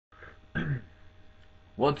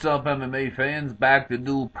What's up, MMA fans? Back to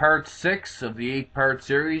do part 6 of the 8-part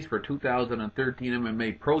series for 2013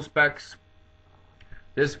 MMA Prospects.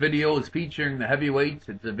 This video is featuring the heavyweights.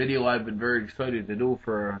 It's a video I've been very excited to do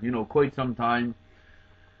for, quite some time.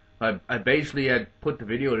 I basically had put the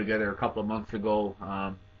video together a couple of months ago,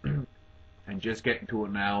 and just getting to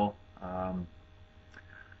it now.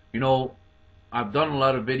 I've done a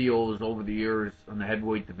lot of videos over the years on the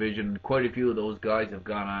heavyweight division. Quite a few of those guys have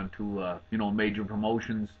gone on to, major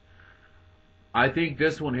promotions. I think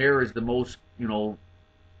this one here is the most,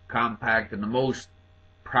 compact and the most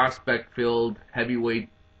prospect-filled heavyweight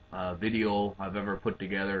video I've ever put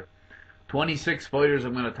together. 26 fighters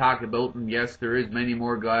I'm going to talk about, and yes, there is many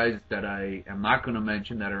more guys that I am not going to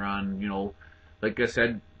mention that are on, like I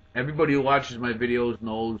said, everybody who watches my videos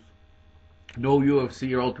knows no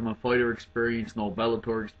UFC or Ultimate Fighter experience, no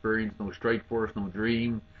Bellator experience, no Strikeforce, no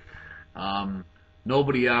Dream.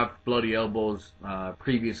 Nobody off Bloody Elbows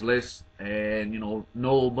previous lists, and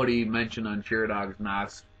nobody mentioned on Sherdog's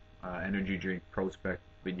NAS energy drink prospect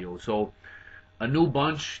video. So a new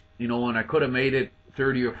bunch, and I could have made it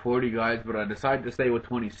 30 or 40 guys, but I decided to stay with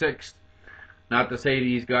 26. Not to say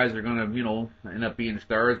these guys are gonna, end up being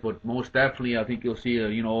stars, but most definitely I think you'll see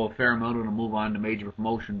a fair amount of them move on to major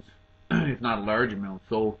promotions. If not a large amount.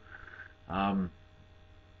 So an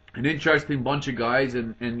interesting bunch of guys,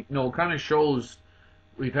 and kind of shows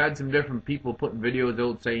we've had some different people putting videos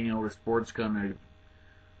out saying the sport's kind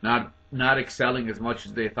of not excelling as much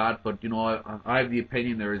as they thought, but I have the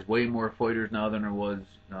opinion there is way more fighters now than there was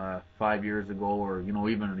 5 years ago, or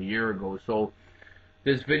even a year ago. So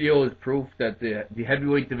this video is proof that the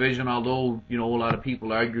heavyweight division, although a lot of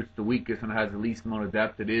people argue it's the weakest and has the least amount of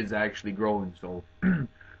depth, it is actually growing. So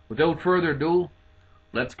without further ado,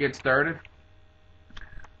 let's get started.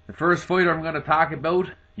 The first fighter I'm going to talk about,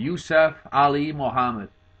 Yousef Ali Mohamed.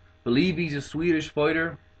 Believe he's a Swedish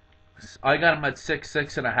fighter. I got him at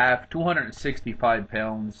 6'6.5", 265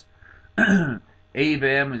 pounds.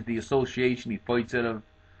 AVM is the association he fights out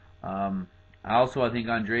of. Also, I think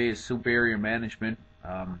Andrei is Superior Management.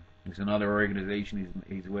 He's another organization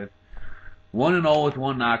he's with. 1-0 with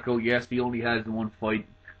one knockout. Yes, he only has the one fight.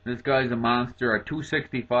 This guy's a monster at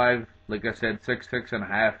 265, like I said,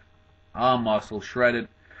 6'6.5", all muscle, shredded.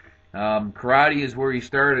 Karate is where he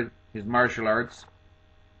started his martial arts,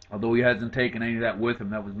 although he hasn't taken any of that with him.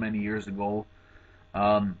 That was many years ago.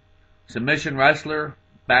 Submission wrestler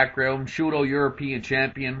background, Shudo European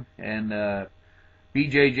champion, and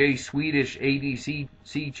BJJ Swedish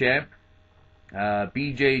ADCC champ,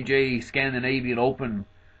 BJJ Scandinavian Open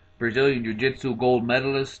Brazilian Jiu-Jitsu gold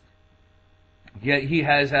medalist. He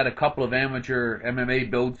has had a couple of amateur MMA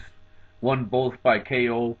bouts, won both by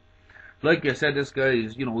KO. Like I said, this guy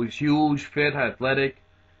is, he's huge, fit, athletic,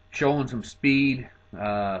 showing some speed.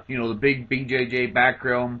 The big BJJ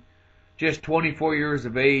background. Just 24 years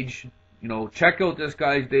of age. Check out this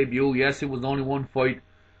guy's debut. Yes, it was only one fight,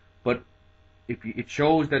 but it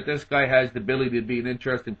shows that this guy has the ability to be an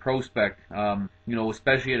interesting prospect.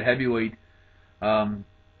 Especially at heavyweight.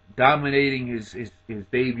 Dominating his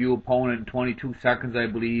debut opponent in 22 seconds, I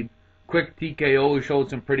believe. Quick TKO. He showed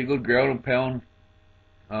some pretty good ground and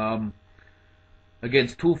pound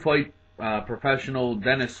against two-fight professional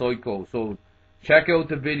Deniss Smoldarev. So check out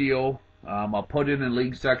the video. I'll put it in the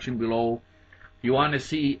link section below. If you want to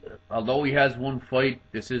see, although he has one fight,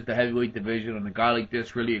 this is the heavyweight division, and a guy like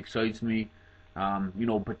this really excites me.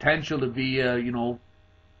 Potential to be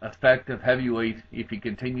effective heavyweight if he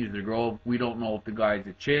continues to grow. We don't know if the guy's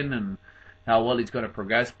a chin and how well he's going to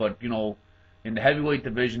progress, but in the heavyweight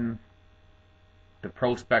division, the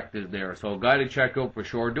prospect is there. So a guy to check out for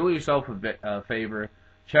sure. Do yourself a favor,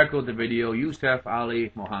 check out the video. Yousef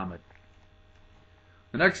Ali Mohamed.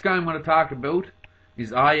 The next guy I'm going to talk about is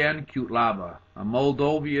Cutelab, a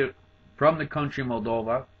Moldovan from the country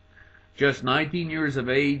Moldova. Just 19 years of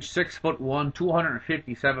age, 6'1",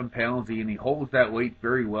 257 pounds, and he holds that weight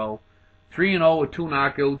very well. 3-0 with 2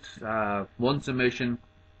 knockouts, 1 submission.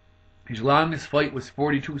 His longest fight was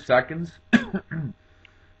 42 seconds.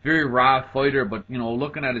 Very raw fighter, but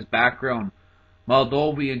looking at his background,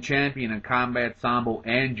 Moldovan champion in combat sambo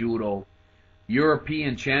and judo,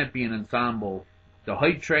 European champion in sambo. The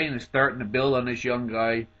height train is starting to build on this young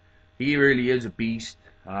guy. He really is a beast.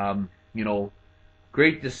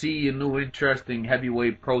 Great to see a new interesting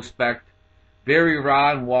heavyweight prospect. Very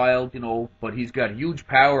raw and wild, but he's got huge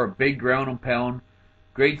power, big ground and pound,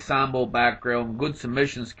 great sambo background, good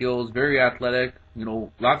submission skills, very athletic,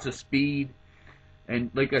 lots of speed. And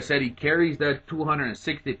like I said, he carries that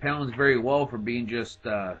 260 pounds very well for being just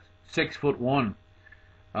 6'1".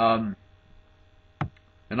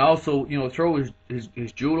 and also, you know, throw his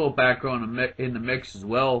judo background in the mix as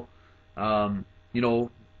well. You know,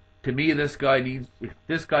 to me, this guy needs, if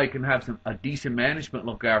this guy can have a decent management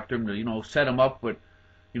look after him to, you know, set him up with,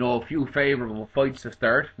 you know, a few favorable fights to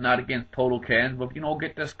start, not against total cans, but, you know,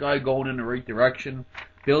 get this guy going in the right direction,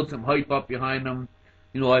 build some hype up behind him.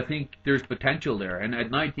 You know, I think there's potential there. And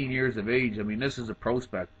at 19 years of age, I mean, this is a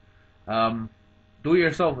prospect. Do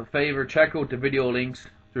yourself a favor, check out the video links.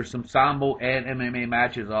 There's some Sambo and MMA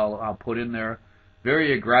matches I'll put in there.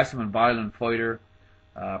 Very aggressive and violent fighter,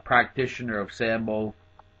 practitioner of Sambo.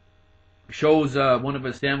 Shows one of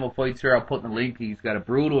his Sambo fights here. I'll put in the link. He's got a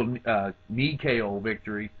brutal knee KO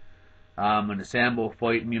victory in the Sambo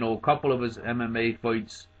fight. And, you know, a couple of his MMA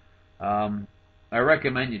fights. I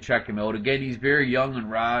recommend you check him out. Again, he's very young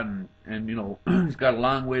and raw, and you know, he's got a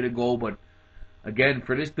long way to go. But again,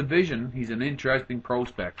 for this division, he's an interesting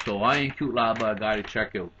prospect. So I ain't Cutelab a guy to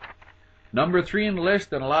check out. Number 3 in the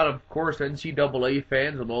list, and a lot of course, NCAA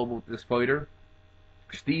fans will know about this fighter,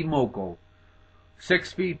 Steve Mocco.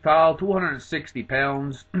 6 feet tall, 260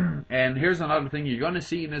 pounds. And here's another thing you're going to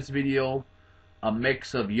see in this video, a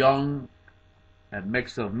mix of young, a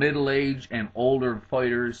mix of middle-aged and older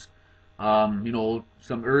fighters. You know,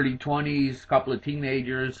 some early 20s, a couple of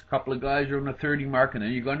teenagers, a couple of guys around the 30 mark, and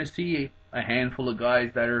then you're going to see a handful of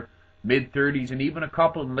guys that are mid-30s and even a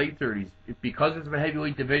couple in late 30s. Because it's a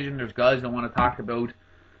heavyweight division, there's guys I want to talk about.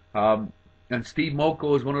 And Steve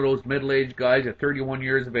Mocco is one of those middle-aged guys at 31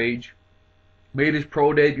 years of age. Made his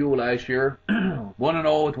pro debut last year.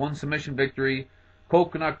 1-0 with 1 submission victory.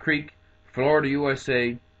 Coconut Creek, Florida,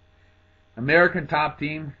 USA. American top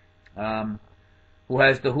team. Who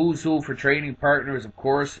has the who's who for training partners, of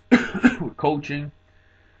course, with coaching.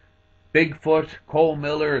 Bigfoot, Cole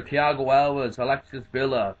Miller, Thiago Alves, Alexis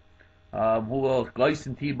Villa, who else?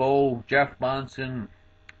 Gleison Thibault, Jeff Monson,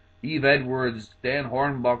 Eve Edwards, Dan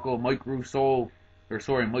Hornbuckle,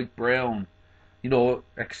 Mike Brown, you know,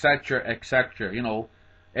 etc., etc., you know.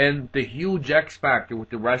 And the huge X factor with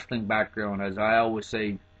the wrestling background, as I always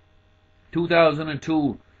say.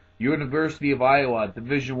 2002, University of Iowa,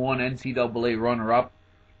 Division I NCAA runner-up.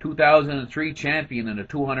 2003 champion in the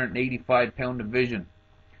 285-pound division.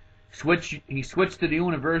 He switched to the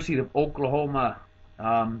University of Oklahoma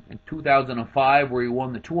in 2005, where he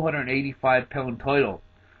won the 285-pound title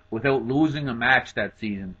without losing a match that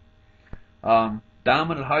season.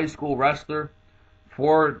 Dominant high school wrestler,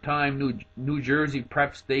 4-time New Jersey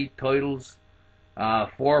Prep State titles,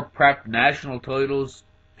 4 Prep national titles,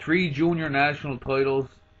 3 junior national titles.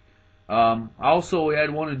 Also, he had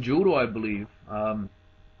 1 in judo, I believe.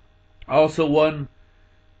 Also won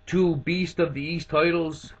 2 Beast of the East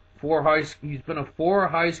titles. He's been a 4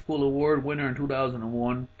 high school award winner in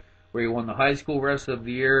 2001, where he won the High School Wrestler of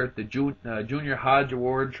the Year, the Junior Hodge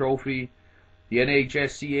Award trophy, the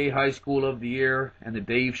NHSCA High School of the Year, and the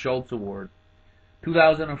Dave Schultz Award.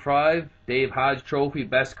 2005, Dave Hodge Trophy,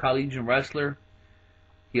 Best Collegiate Wrestler.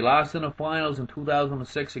 He lost in the finals in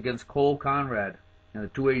 2006 against Cole Conrad in the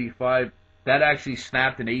 285. That actually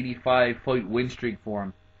snapped an 85-fight win streak for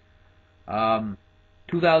him.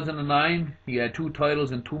 2009, he had 2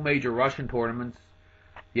 titles in 2 major Russian tournaments,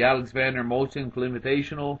 the Alexander Mosin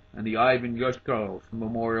Invitational and the Ivan Yushko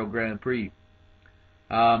Memorial Grand Prix.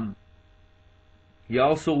 He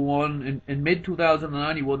also won, in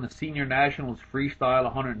mid-2009, he won the Senior Nationals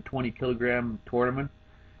Freestyle 120-kilogram tournament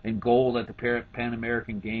in gold at the Pan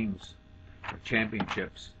American Games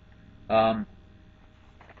Championships.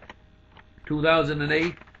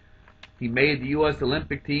 2008, he made the U.S.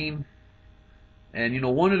 Olympic team. And, you know,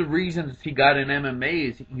 one of the reasons he got in MMA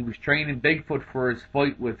is he was training Bigfoot for his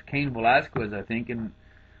fight with Cain Velasquez, I think, and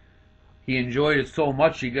he enjoyed it so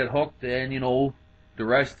much he got hooked, and, you know, the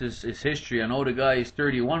rest is history. I know the guy is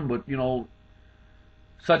 31, but, you know,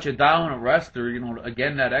 such a dominant wrestler, you know,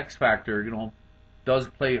 again, that X factor, you know, does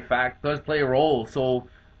play a role. So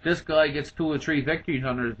this guy gets 2 or 3 victories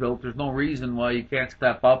under his belt. There's no reason why he can't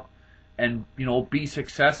step up and, you know, be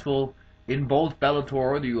successful in both Bellator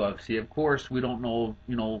or the UFC. Of course, we don't know,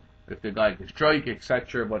 you know, if the guy can strike,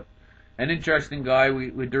 etc. But an interesting guy.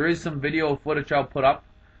 There is some video footage I'll put up.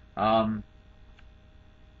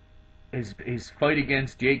 His fight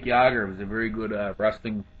against Jake Yager was a very good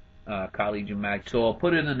wrestling collegiate match. So I'll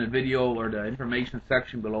put it in the video or the information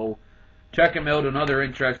section below. Check him out. Another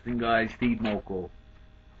interesting guy, Steve Mocco.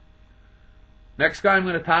 Next guy I'm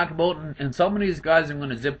going to talk about, and some of these guys I'm going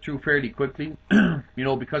to zip through fairly quickly, you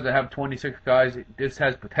know, because I have 26 guys. This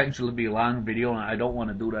has potential to be a long video, and I don't want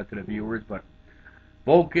to do that to the viewers, but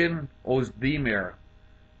Volkan Oezdemir,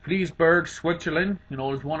 Fleesburg, Switzerland. You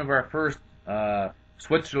know, is one of our first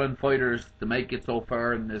Switzerland fighters to make it so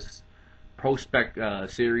far in this prospect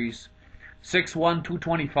series. 6'1",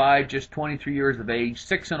 225, just 23 years of age.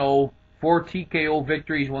 6-0, 4 TKO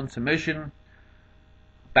victories, 1 submission.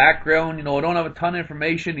 Background, I don't have a ton of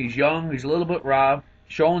information. He's young, he's a little bit raw,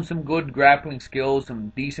 showing some good grappling skills,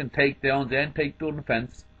 some decent takedowns and takedown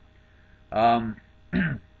defense.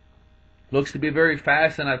 Looks to be very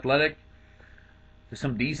fast and athletic. There's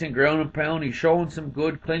some decent ground and pound. He's showing some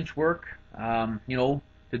good clinch work. The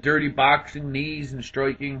dirty boxing, knees and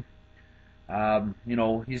striking.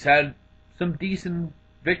 He's had some decent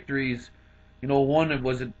victories. One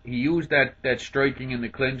was he used that striking in the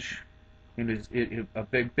clinch. A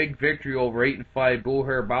big victory over 8-5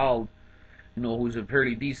 Gheorghe Ignat, who's a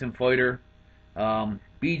pretty decent fighter.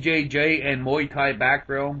 BJJ and Muay Thai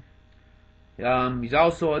background. He's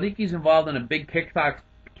also, I think he's involved in a big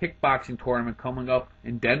kickboxing tournament coming up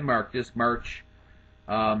in Denmark this March.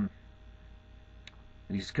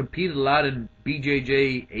 He's competed a lot in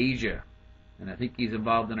BJJ Asia, and I think he's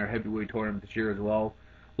involved in our heavyweight tournament this year as well.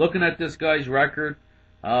 Looking at this guy's record,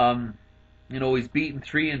 he's beaten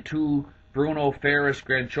 3-2 Bruno Ferris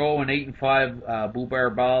Grancho and 8-5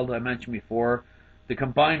 Bubar Bald, I mentioned before. The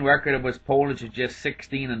combined record of his opponents is just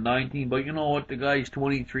 16-19, but you know what? The guy's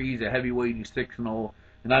 23, he's a heavyweight, he's 6-0,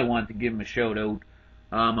 and I want to give him a shout out.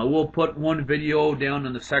 I will put one video down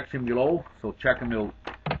in the section below, so check him out.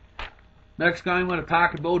 Next guy I'm going to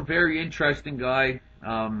talk about, very interesting guy.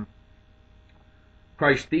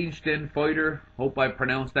 Kyrgyzstan fighter. Hope I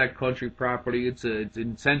pronounced that country properly. It's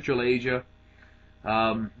in Central Asia.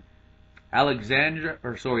 Alex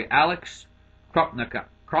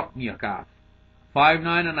Krupnyako.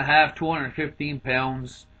 5'9.5", 215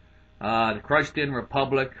 pounds. The Kyrgyzstan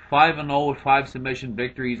Republic. 5-0 with 5 submission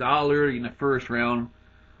victories, all early in the first round.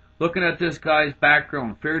 Looking at this guy's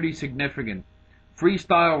background, fairly significant.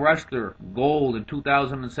 Freestyle wrestler, gold in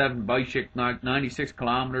 2007, Bishik, 96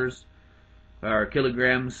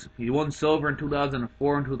 kilograms. He won silver in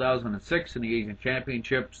 2004 and 2006 in the Asian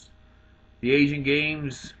Championships. The Asian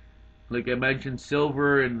Games, like I mentioned,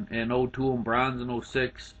 silver in 02 and bronze in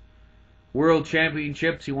 06. World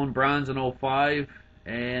Championships, he won bronze in 05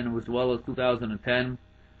 and as well as 2010.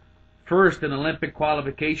 First in Olympic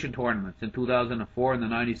qualification tournaments in 2004 in the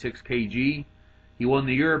 96 kg. He won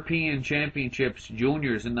the European Championships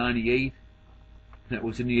Juniors in 98. That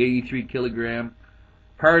was in the 83 kilogram.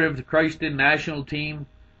 Part of the Kyrgyzstan national team.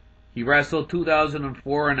 He wrestled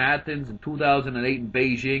 2004 in Athens and 2008 in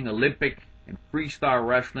Beijing, Olympic and freestyle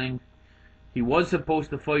wrestling. He was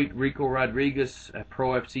supposed to fight Rico Rodriguez at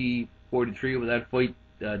Pro FC 43, but that fight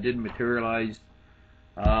didn't materialize.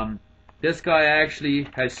 This guy actually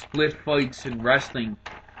has split fights in wrestling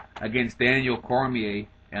against Daniel Cormier,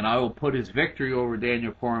 and I will put his victory over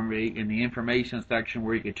Daniel Cormier in the information section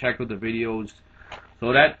where you can check out the videos.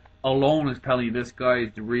 So that alone is telling you this guy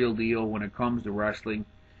is the real deal when it comes to wrestling.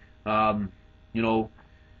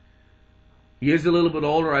 He is a little bit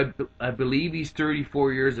older. I believe he's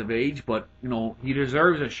 34 years of age, but he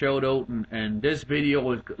deserves a shout out. And this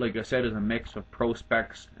video is, like I said, is a mix of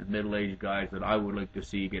prospects and middle-aged guys that I would like to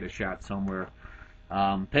see get a shot somewhere.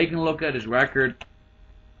 Taking a look at his record,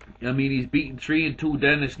 he's beaten 3-2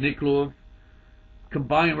 Deniss Smoldarev.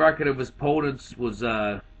 Combined record of his opponents was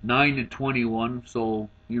 9-21. So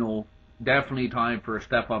definitely time for a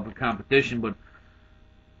step up in competition. But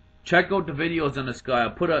check out the videos on this guy.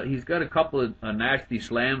 He's got a couple of nasty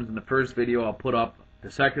slams in the first video I'll put up.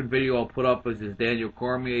 The second video I'll put up is his Daniel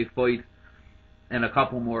Cormier fight, and a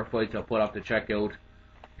couple more fights I'll put up to check out.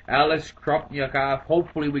 Alex Krupnyako.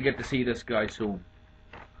 Hopefully we get to see this guy soon.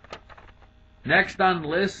 Next on the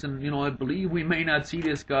list, and I believe we may not see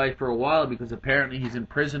this guy for a while because apparently he's in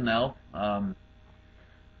prison now.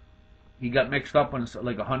 He got mixed up on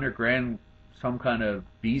like $100,000, some kind of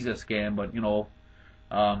visa scam, but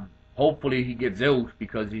hopefully he gets out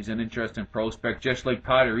because he's an interesting prospect, just like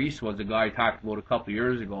Reiz was, a guy I talked about a couple of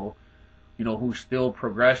years ago, who still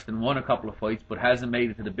progressed and won a couple of fights but hasn't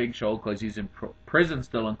made it to the big show because he's in prison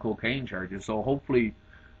still on cocaine charges. So hopefully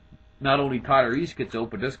not only Reiz gets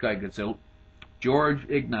out, but this guy gets out. Gheorghe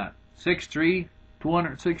Ignat, 6'3",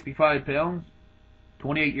 265 pounds,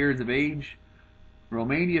 28 years of age.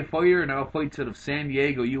 Romania fighter, now fights out of San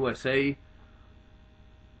Diego, USA.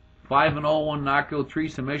 5-0, 1 knockout, 3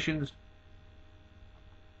 submissions.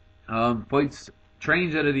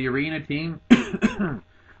 Trains out of the Arena team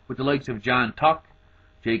with the likes of John Tuck,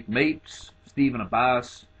 Jake Mapes, Stephen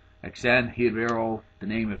Abbas, Aksan Hidero, to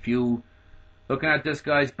name a few. Looking at this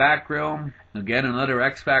guy's background, again another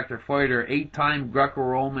X Factor fighter, 8-time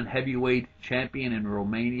Greco-Roman heavyweight champion in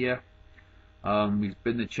Romania. He's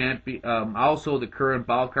been the champion, also the current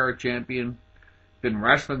Balkar champion. Been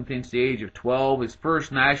wrestling since the age of 12. His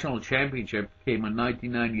first national championship came in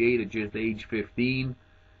 1998 at just age 15.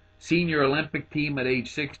 Senior Olympic team at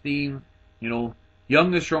age 16. You know,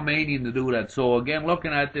 youngest Romanian to do that. So again,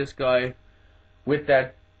 looking at this guy with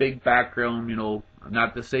that big background, you know,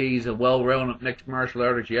 not to say he's a well-rounded mixed martial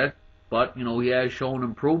artist yet, but, you know, he has shown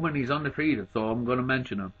improvement. He's undefeated, so I'm going to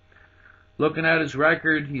mention him. Looking at his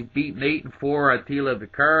record, he's beaten 8-4 at Attila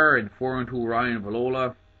Vikar and 4-2 Ryan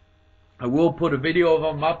Valola. I will put a video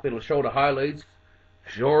of him up. It'll show the highlights.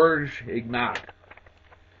 Gheorghe Ignat.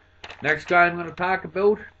 Next guy I'm going to talk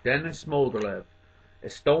about, Deniss Smoldarev.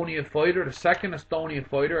 Estonia fighter, the second Estonia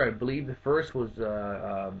fighter. I believe the first was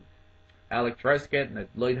Alex Resket in the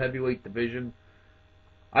light heavyweight division.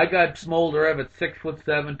 I got Smoldarev at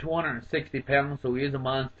 6'7", 260 pounds, so he is a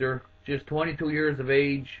monster. Just 22 years of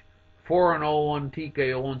age, 4-0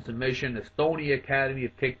 TKO and submission. Estonia Academy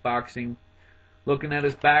of Kickboxing. Looking at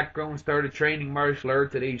his background, started training martial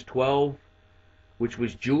arts at age 12, which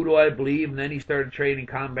was judo, I believe, and then he started training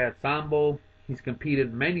combat sambo. He's competed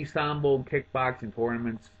in many sambo and kickboxing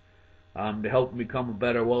tournaments to help him become a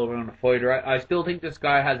better, well-rounded fighter. I still think this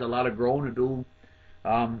guy has a lot of growing to do.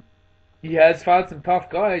 He has fought some tough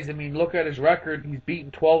guys. I mean, look at his record. He's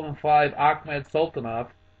beaten 12-5 Ahmed Sultanov.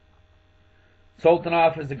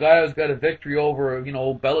 Sultanov is the guy who's got a victory over, you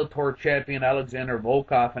know, Bellator champion Alexander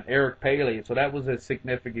Volkov and Eric Paley. So that was a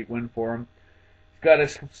significant win for him. He's got a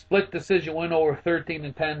split decision win over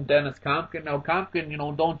 13-10 Dennis Compkin. Now, Compkin, you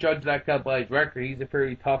know, don't judge that guy by his record. He's a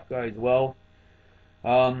pretty tough guy as well.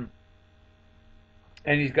 And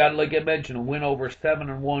he's got, like I mentioned, a win over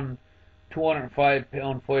 7-1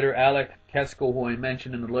 205-pound fighter Alec Kesko, who I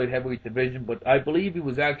mentioned in the light heavyweight division, but I believe he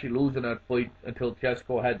was actually losing that fight until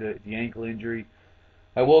Kesko had the ankle injury.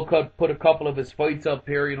 I will put a couple of his fights up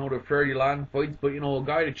here. You know, they're fairly long fights, but, you know, a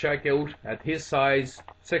guy to check out at his size,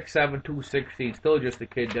 6'7", 216, still just a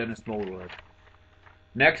kid, Deniss Smoldarev.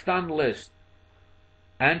 Next on the list,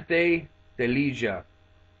 Ante Delija.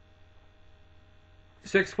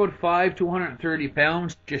 6'5", 230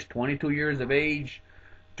 pounds, just 22 years of age.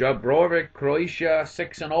 Dubrovnik, Croatia,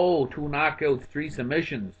 6-0, 2 knockouts, 3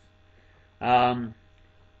 submissions.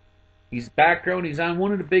 His background, he's on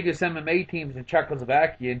one of the biggest MMA teams in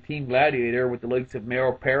Czechoslovakia, Team Gladiator, with the likes of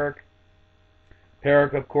Maro Peric.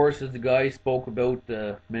 Peric, of course, is the guy I spoke about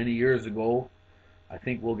many years ago. I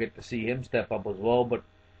think we'll get to see him step up as well. But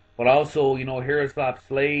also, you know, Jaroslav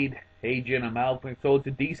Slade, Adrian Amalpin. So it's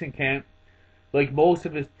a decent camp. Like most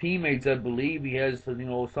of his teammates, I believe, he has, you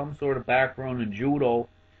know, some sort of background in judo.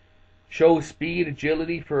 Shows speed,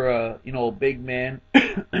 agility for a, you know, big man.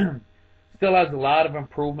 Still has a lot of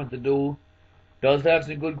improvement to do. Does have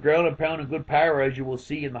some good ground and pound and good power, as you will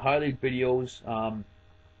see in the highlight videos.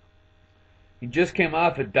 He just came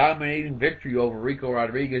off a dominating victory over Rico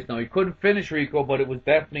Rodriguez. Now, he couldn't finish Rico, but it was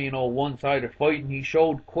definitely, you know, a one-sided fight, and he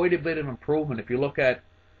showed quite a bit of improvement. If you look at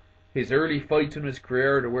his early fights in his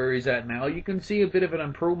career to where he's at now, you can see a bit of an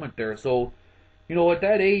improvement there. So, you know, at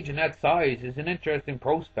that age and that size, is an interesting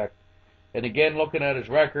prospect. And again, looking at his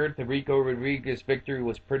record, the Rico Rodriguez victory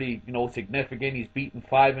was pretty, you know, significant. He's beaten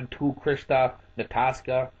 5-2 Krzysztof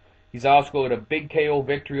Nataska. He's also got a big KO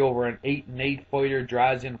victory over an 8-8 fighter,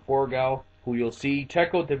 Drazen Forgal, who you'll see.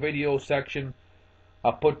 Check out the video section.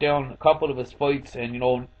 I'll put down a couple of his fights and, you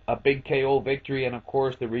know, a big KO victory, and of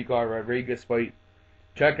course the Rico Rodriguez fight.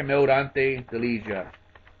 Check him out, Ante Delija.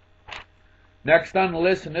 Next on the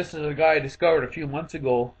list, and this is a guy I discovered a few months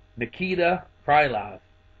ago, Nikita Krylov.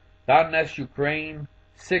 Donetsk, Ukraine,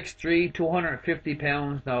 6'3", 250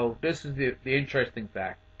 pounds. Now, this is the interesting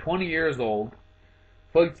fact. 20 years old,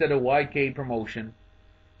 fights at a YK promotion.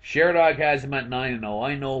 Sherdog has him at 9-0.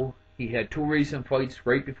 I know he had 2 recent fights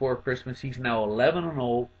right before Christmas. He's now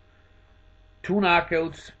 11-0. 2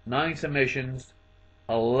 knockouts, 9 submissions,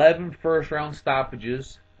 11 first-round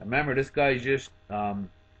stoppages. Remember, this guy's just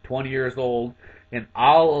 20 years old, and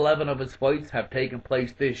all 11 of his fights have taken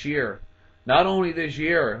place this year. Not only this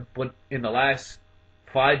year, but in the last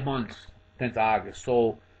 5 months since August.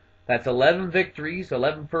 So that's 11 victories,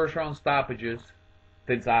 11 first-round stoppages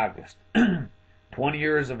since August. 20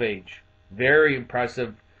 years of age. Very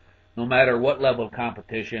impressive, no matter what level of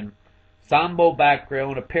competition. Sambo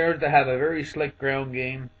background, appears to have a very slick ground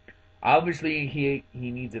game. Obviously, he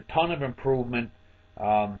needs a ton of improvement.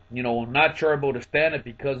 You know, I'm not sure about his stand-up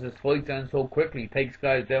because his fights end so quickly. He takes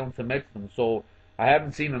guys down, submits them. So I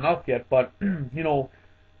haven't seen enough yet, but, you know,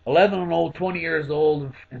 11-0, 20 years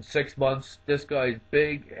old in 6 months. This guy's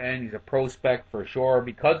big, and he's a prospect for sure.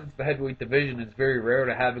 Because it's the heavyweight division, it's very rare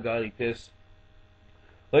to have a guy like this.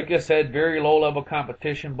 Like I said, very low-level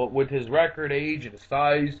competition, but with his record, age, and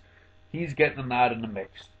size, he's getting a nod in the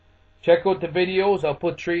mix. Check out the videos. I'll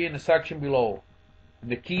put 3 in the section below.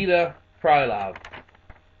 Nikita Krylov.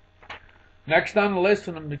 Next on the list,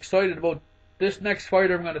 and I'm excited about this next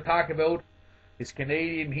fighter I'm going to talk about, is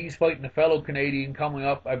Canadian. He's fighting a fellow Canadian coming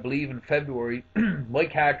up, I believe, in February.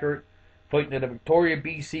 Mike Hackert, fighting at the Victoria,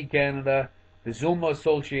 BC, Canada, the Zuma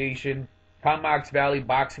Association, Comox Valley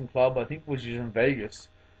Boxing Club, I think, which is in Vegas.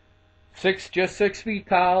 Just 6 feet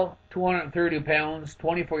tall, 230 pounds,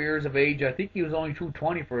 24 years of age. I think he was only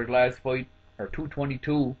 220 for his last fight, or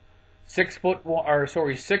 222.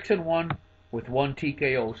 6'1" with 1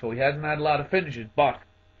 TKO, so he hasn't had a lot of finishes, but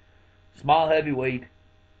small heavyweight,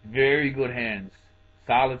 very good hands,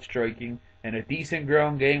 solid striking, and a decent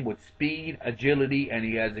ground game with speed, agility, and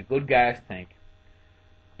he has a good gas tank.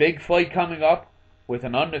 Big fight coming up with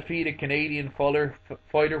an undefeated Canadian fighter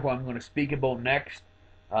who I'm going to speak about next.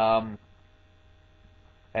 At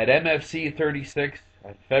MFC 36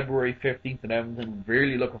 on February 15th in Edmonton.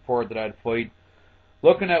 Really looking forward to that fight.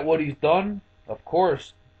 Looking at what he's done, of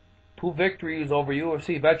course, 2 victories over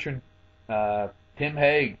UFC veteran Tim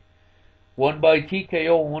Hague. One by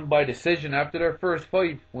TKO, one by decision after their first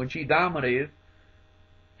fight when she dominated.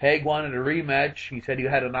 Hague wanted a rematch. He said he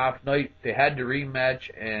had an off night. They had the rematch,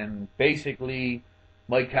 and basically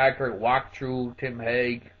Mike Hackert walked through Tim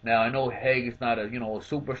Hague. Now I know Hague is not a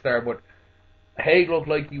superstar, but Hague looked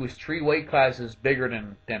like he was 3 weight classes bigger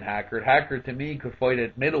than Hackert. Hackert to me could fight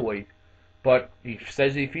at middleweight, but he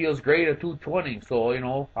says he feels great at 220.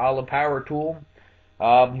 So all the power to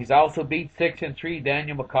him. He's also beat 6-3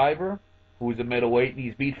 Daniel McIver, who's a middleweight, and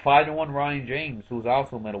he's beat 5-1 Ryan James, who's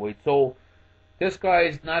also middleweight. So this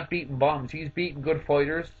guy's not beating bums. He's beating good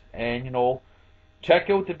fighters, and check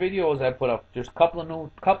out the videos I put up. There's a couple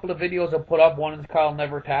of videos I put up. One is called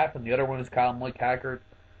Never Tap, and the other one is called Mike Hackert.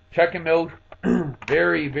 Check him out.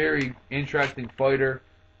 Very, very interesting fighter.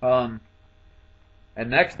 And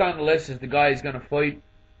next on the list is the guy who's going to fight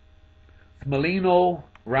Smealinho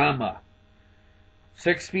Rama.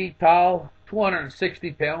 6 feet tall,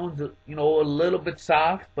 260 pounds, a little bit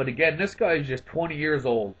soft. But again, this guy is just 20 years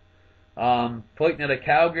old. Fighting out of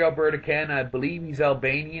Calgary, Alberta, Canada. I believe he's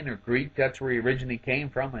Albanian or Greek. That's where he originally came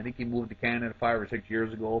from. I think he moved to Canada 5 or 6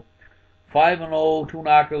 years ago. 5-0, 2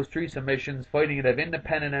 knockouts, 3 submissions. Fighting out of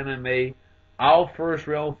independent MMA. All first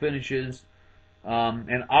round finishes.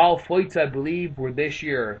 And all fights, I believe, were this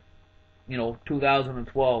year,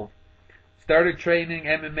 2012. Started training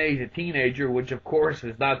MMA as a teenager, which of course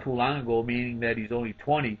is not too long ago, meaning that he's only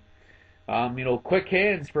 20. Quick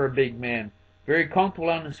hands for a big man. Very comfortable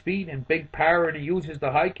on his feet and big power, and he uses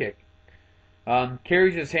the high kick.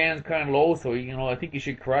 Carries his hands kind of low, so I think you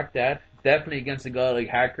should correct that. Definitely against a guy like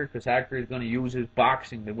Hackert, because Hackert is going to use his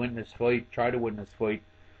boxing to win this fight, try to win this fight.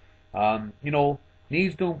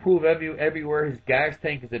 Needs to improve everywhere. His gas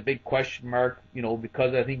tank is a big question mark,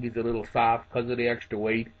 because I think he's a little soft because of the extra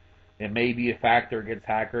weight. It may be a factor against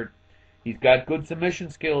Hackert. He's got good submission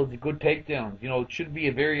skills, good takedowns. It should be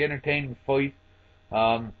a very entertaining fight.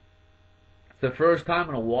 It's the first time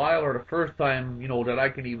in a while, or the first time, that I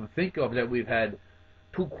can even think of, that we've had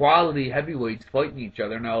 2 quality heavyweights fighting each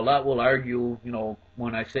other. Now, a lot will argue,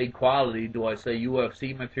 when I say quality, do I say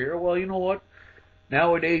UFC material? Well, you know what?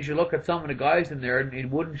 Nowadays, you look at some of the guys in there, and it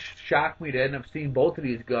wouldn't shock me to end up seeing both of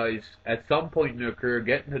these guys at some point in their career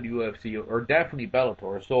get into the UFC, or definitely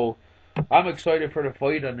Bellator. So I'm excited for the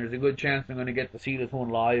fight, and there's a good chance I'm going to get to see this one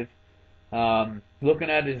live. Looking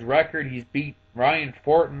at his record, he's beat Ryan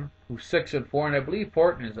Fortin, who's 6-4, and I believe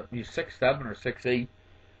Fortin he's 6'7" or 6'8".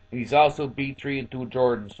 He's also beat 3-2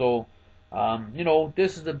 Jordan. So,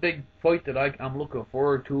 this is a big fight that I'm looking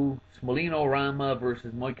forward to. Smealinho Rama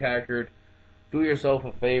versus Mike Hackert. Do yourself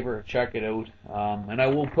a favor, check it out. And I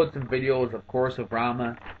will put some videos, of course, of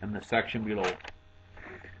Rama in the section below.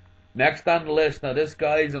 Next on the list, now this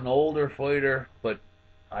guy's an older fighter, but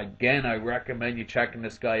again, I recommend you checking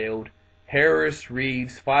this guy out. Harris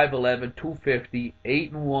Reeds, 5'11", 250,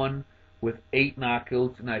 8-1 with 8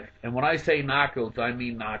 knockouts. And when I say knockouts, I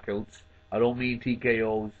mean knockouts. I don't mean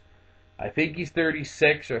TKOs. I think he's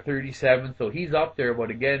 36 or 37, so he's up there.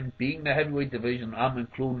 But again, being the heavyweight division, I'm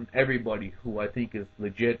including everybody who I think is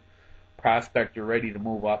legit prospect or ready to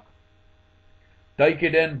move up.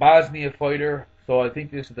 Dikiden, Bosnia fighter. So I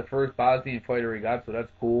think this is the first Bosnian fighter he got, so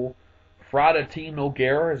that's cool. Fradatin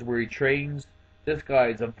Nogueira is where he trains. This guy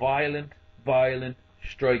is a violent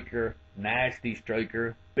striker, nasty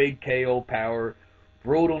striker, big KO power,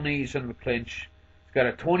 brutal knees in the clinch. He's got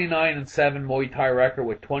a 29-7 Muay Thai record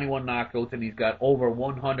with 21 knockouts, and he's got over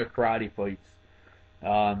 100 karate fights.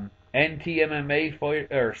 NT MMA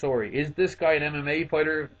fighter, is this guy an MMA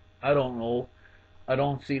fighter? I don't know. I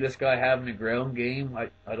don't see this guy having a ground game.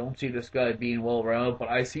 I don't see this guy being well-rounded, but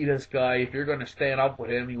I see this guy, if you're going to stand up with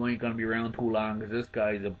him, you ain't going to be around too long, because this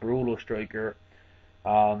guy is a brutal striker.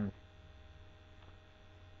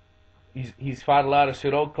 He's fought a lot of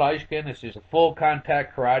Cyril Kleishkin. This is a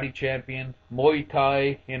full-contact karate champion, Muay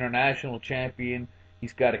Thai international champion.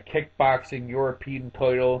 He's got a kickboxing European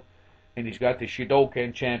title, and he's got the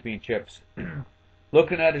Shidoken championships.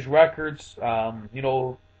 Looking at his records, you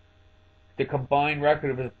know, the combined record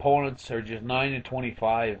of his opponents are just 9-25,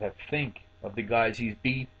 I think, of the guys he's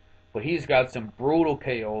beat. But he's got some brutal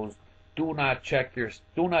KOs. Do not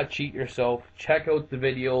cheat yourself. Check out the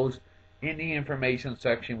videos in the information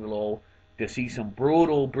section below to see some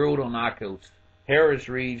brutal knockouts. Harris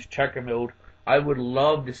Reed, check him out. I would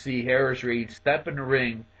love to see Harris Reed step in the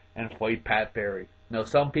ring and fight Pat Barry. Now,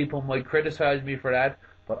 some people might criticize me for that,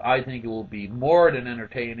 but I think it will be more than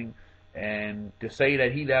entertaining. And to say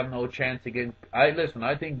that he'd have no chance again, I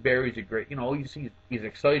think Barry's a great, you know, he's an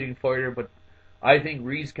exciting fighter, but I think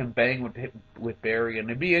Reed can bang with Barry, and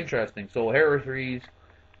it'd be interesting. So Harris Reed,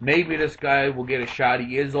 maybe this guy will get a shot.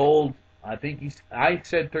 He is old. I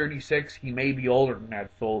said 36. He may be older than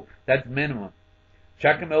that, so that's minimum.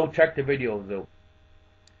 Check him out. Check the videos out.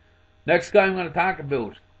 Next guy I'm going to talk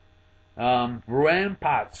about, Ruan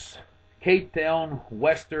Potts, Cape Town,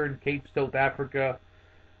 Western Cape, South Africa.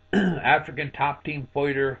 African top team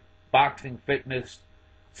fighter, boxing fitness,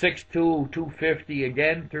 6'2", 250,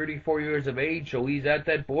 again, 34 years of age, so he's at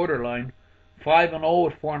that borderline. 5-0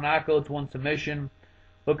 with 4 knockouts, 1 submission.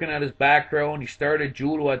 Looking at his background, he started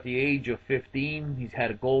judo at the age of 15. He's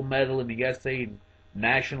had a gold medal in the SA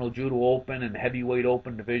National Judo Open and Heavyweight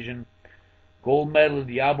Open division. Gold medal in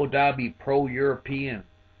the Abu Dhabi Pro European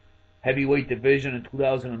Heavyweight division in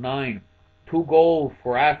 2009. 2 gold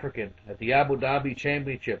for African at the Abu Dhabi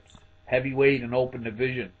Championships, Heavyweight and Open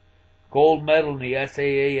Division. Gold medal in the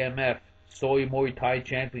SAAMF Soy Muay Thai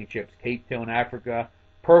Championships, Cape Town, Africa.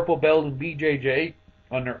 Purple belt in BJJ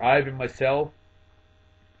under Ivan myself.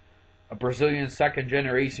 A Brazilian second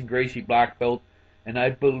generation Gracie black belt. And I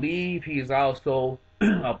believe he's also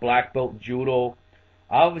a black belt in judo.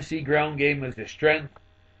 Obviously, ground game is his strength.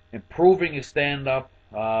 Improving his stand-up.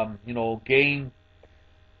 You know, game.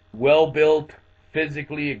 Well-built,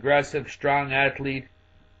 physically aggressive, strong athlete.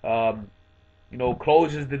 You know,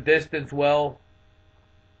 closes the distance well.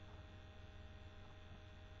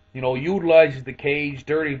 You know, utilizes the cage,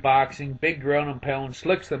 dirty boxing, big ground and pound,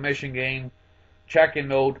 slick submission game. Checking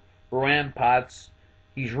note, Ruan Potts.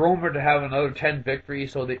 He's rumored to have another 10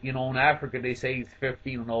 victories, so that, you know, in Africa they say he's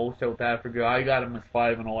 15-0, South Africa. I got him as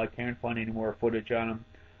 5-0. I can't find any more footage on him.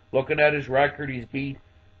 Looking at his record, he's beat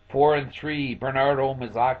 4-3, Bernardo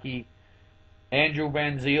Mizaki. Andrew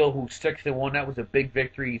Van Zyl, who's 6-1, that was a big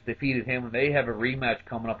victory. He's defeated him, and they have a rematch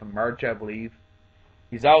coming up in March, I believe.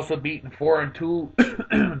 He's also beaten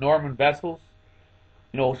 4-2 Norman Vessels.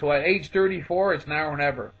 You know, so at age 34, it's now or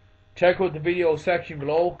never. Check out the video section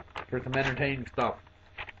below for some entertaining stuff.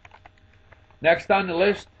 Next on the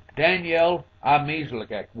list, Daniel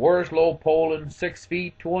OMIELANCZUK, Warsaw, Poland, 6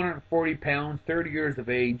 feet, 240 pounds, 30 years of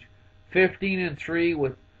age, 15-3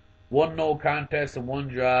 with 1 no contest and 1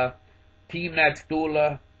 draw. Team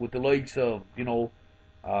Natstula with the likes of, you know,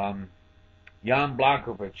 Jan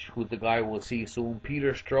Blachowicz, who's the guy we'll see soon,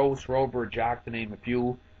 Peter Strauss, Robert Jock, to name a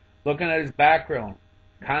few. Looking at his background,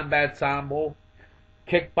 combat sambo,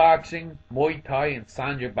 kickboxing, Muay Thai, and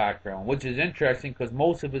Sanja background, which is interesting because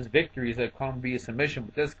most of his victories have come via submission,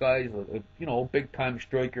 but this guy's a you know, big-time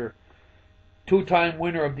striker. 2-time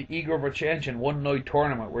winner of the Igor Vachenshin one-night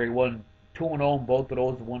tournament where he won 2-0 in both of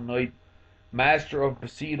those in one night. Master of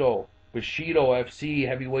Bushido FC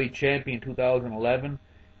heavyweight champion 2011.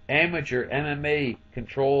 Amateur MMA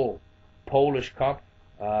Control Polish Cup,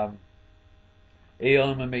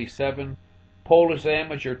 ALMMA 7. Polish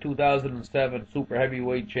Amateur 2007 Super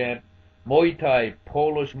Heavyweight Champ. Muay Thai,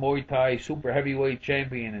 Polish Muay Thai Super Heavyweight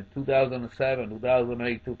Champion in 2007,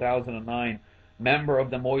 2008, 2009. Member of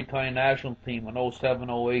the Muay Thai national team in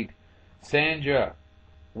 07-08. Sanja,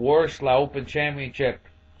 Warsaw Open Championship,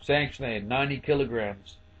 sanctioned 90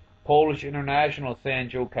 kilograms. Polish International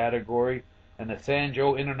Sanjo category, and the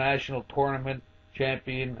Sanjo International Tournament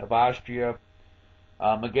champion of Austria.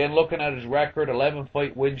 Again, looking at his record,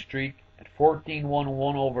 11-fight win streak, at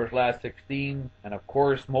 14-1-1 over his last 16, and of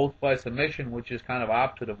course, most by submission, which is kind of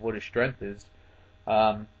opposite of what his strength is.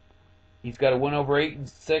 He's got a win over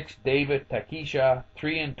 8-6, David Takisha,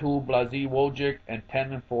 3-2, Blazej Wojcik, and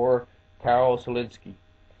 10-4, Karol Soliński.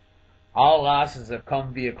 All losses have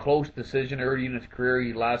come via close decision early in his career.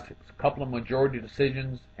 He lost a couple of majority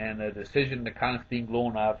decisions and a decision to Konstantin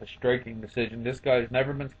Glonov, a striking decision. This guy's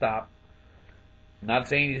never been stopped. Not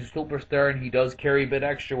saying he's a superstar, and he does carry a bit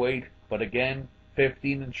extra weight, but again,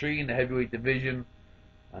 15-3 in the heavyweight division.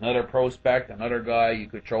 Another prospect, another guy you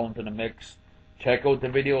could throw into the mix. Check out the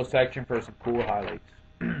video section for some cool highlights.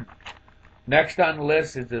 Next on the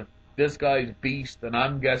list is this guy's beast, and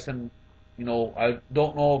I'm guessing, I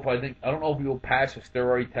don't know if he will pass a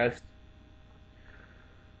steroid test.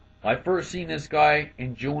 I first seen this guy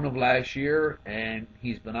in June of last year, and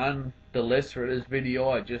he's been on the list for this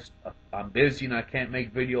video. I'm busy and I can't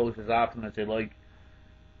make videos as often as I like.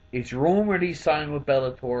 It's rumored he's signed with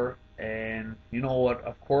Bellator, and you know what?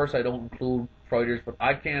 Of course, I don't include fighters, but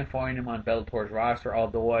I can't find him on Bellator's roster.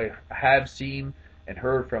 Although I have seen and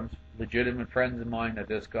heard from legitimate friends of mine that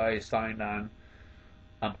this guy is signed on.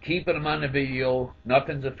 I'm keeping him on the video.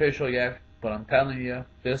 Nothing's official yet, but I'm telling you,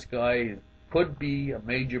 this guy could be a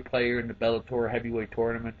major player in the Bellator heavyweight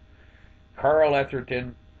tournament. Karl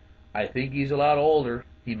Etherington, I think he's a lot older.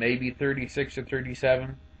 He may be 36 or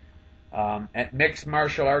 37. At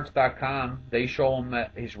mixedmartialarts.com, they show him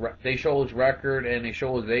they show his record and they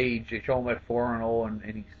show his age. They show him at 4-0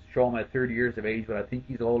 and he show him at 30 years of age, but I think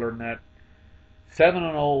he's older than that.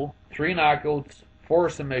 7-0, 3 knockouts, 4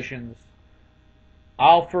 submissions,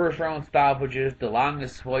 all first round stoppages. The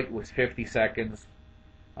longest fight was 50 seconds.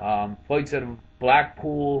 Fights at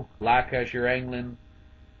Blackpool, Lancashire, England.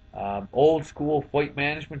 Old school fight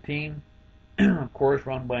management team, of course,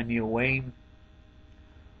 run by Neil Wayne.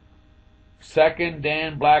 Second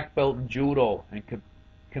Dan black belt in judo, and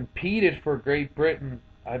competed for Great Britain.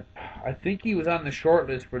 I think he was on the short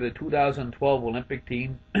list for the 2012 Olympic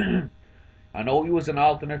team. I know he was an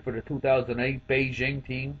alternate for the 2008 Beijing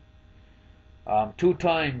team.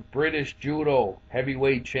 Two-time British judo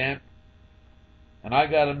heavyweight champ, and I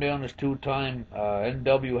got him down as two-time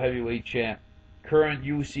NW heavyweight champ. Current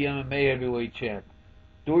UCMMA heavyweight champ.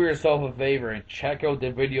 Do yourself a favor and check out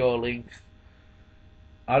the video links.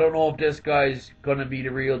 I don't know if this guy's gonna be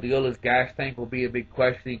the real deal. His gas tank will be a big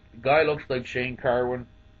question. The guy looks like Shane Carwin.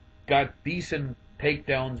 Got decent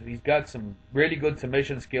takedowns. He's got some really good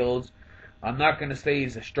submission skills. I'm not gonna say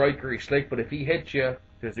he's a striker, he's slick, but if he hits you,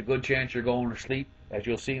 there's a good chance you're going to sleep, as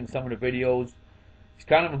you'll see in some of the videos. He's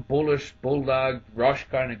kind of a bullish, bulldog, rush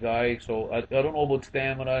kind of guy, so I don't know about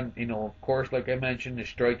stamina. Of course, like I mentioned, his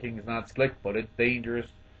striking is not slick, but it's dangerous.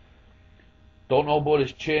 Don't know about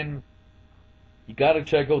his chin. You got to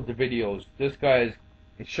check out the videos.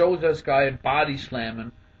 It shows this guy body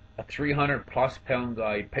slamming a 300-plus pound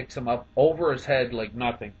guy. He picks him up over his head like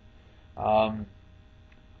nothing.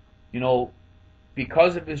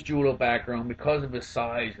 Because of his judo background, because of his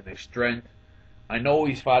size and his strength, I know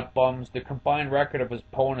he's fought bums. The combined record of his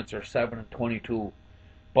opponents are 7-22.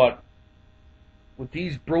 But with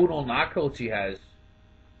these brutal knockouts he has,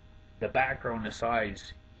 the background, the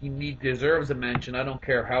size, he deserves a mention. I don't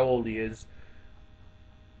care how old he is.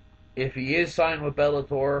 If he is signed with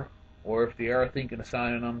Bellator, or if they are thinking of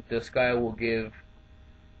signing him, this guy will give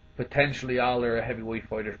potentially all their heavyweight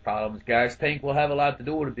fighters problems. Gas tank will have a lot to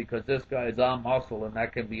do with it because this guy is all muscle, and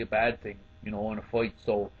that can be a bad thing, in a fight.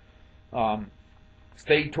 So,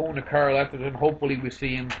 stay tuned to Karl Etherington. Hopefully we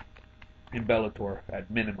see him in Bellator at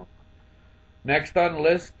minimum. Next on the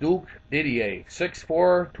list, Didier.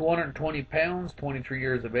 6'4", 220 pounds, 23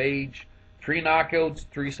 years of age. 3 knockouts,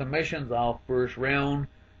 3 submissions, all first round.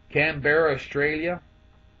 Canberra, Australia.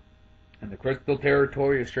 In the Crystal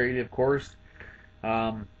Territory, Australia, of course.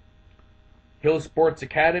 Hill Sports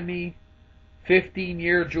Academy.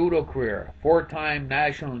 15-year judo career. 4-time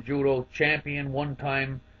national judo champion.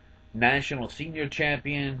 1-time national senior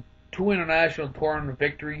champion. 2 international tournament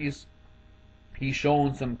victories. He's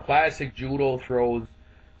shown some classic judo throws.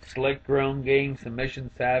 Slick ground game,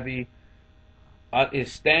 submission savvy.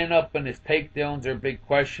 His stand-up and his takedowns are a big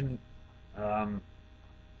question. The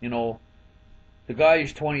guy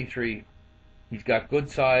is 23. He's got good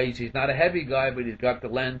size. He's not a heavy guy, but he's got the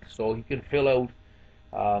length, so he can fill out.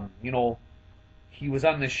 He was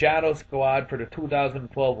on the shadow squad for the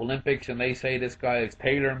 2012 Olympics, and they say this guy is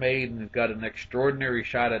tailor-made and has got an extraordinary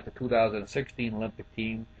shot at the 2016 Olympic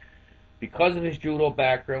team. Because of his judo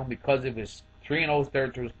background, because of his 3-0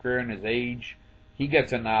 start to his career and his age, he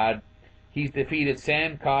gets a nod. He's defeated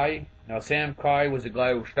Sam Kai. Now, Sam Kai was a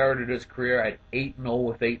guy who started his career at 8-0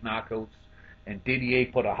 with 8 knockouts, and Didier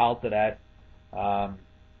put a halt to that.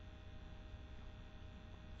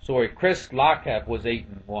 Chris Lockhart was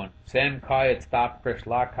 8-1. Sam Kai had stopped Chris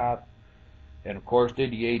Lockhart, and of course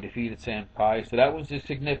Didier defeated Sam Kai. So that was a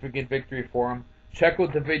significant victory for him. Check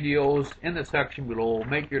out the videos in the section below.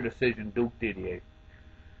 Make your decision, Didier.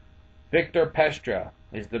 Viktor Pesta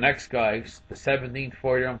is the next guy, the 17th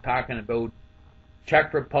fighter I'm talking about.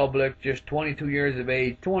 Czech Republic, just 22 years of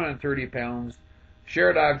age, 230 pounds.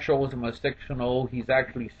 Sherdog shows him a 6-0. He's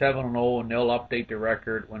actually 7-0, and they'll update the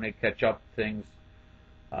record when they catch up to things.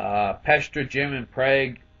 Pesta Gym in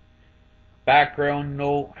Prague. Background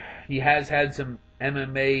note, he has had some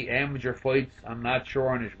MMA amateur fights. I'm not sure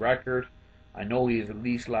on his record. I know he has at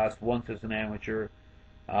least lost once as an amateur.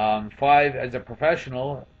 5 as a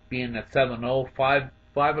professional, being at 7-0. Five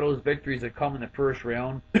of those victories that come in the first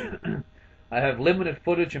round. I have limited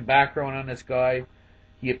footage and background on this guy.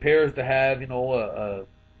 He appears to have, a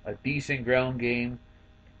decent ground game.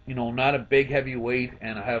 Not a big heavyweight,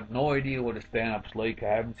 and I have no idea what his stand-up's like. I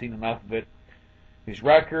haven't seen enough of it. His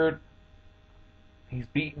record, he's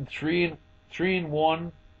beaten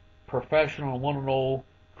 3-1 professional, 1-0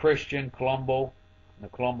 Christian Colombo. The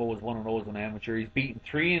Colombo was 1-0 as an amateur. He's beaten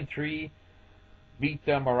 3-3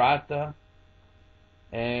 Vita Marata.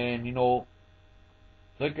 And,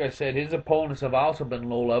 like I said, his opponents have also been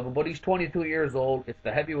low level, but he's 22 years old. It's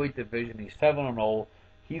the heavyweight division. He's 7-0.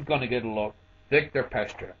 He's going to get a look. Viktor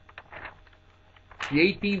Pesta. The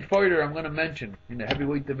 18th fighter I'm going to mention in the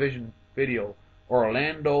heavyweight division video,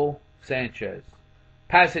 Orlando Sanchez.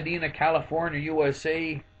 Pasadena, California,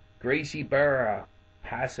 USA. Gracie Barra,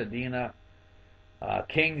 Pasadena.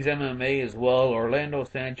 Kings MMA as well. Orlando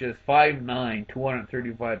Sanchez, 5'9",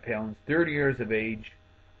 235 pounds, 30 years of age.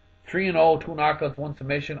 3-0, 2 knockouts, 1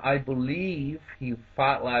 submission. I believe he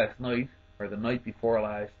fought last night, or the night before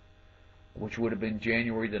last, which would have been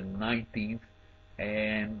January the 19th.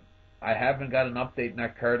 And I haven't got an update in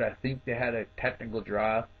that card. I think they had a technical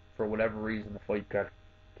draw. For whatever reason, the fight got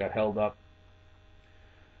held up.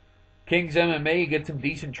 Kings MMA gets some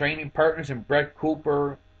decent training partners in Brett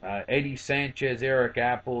Cooper, Eddie Sanchez, Eric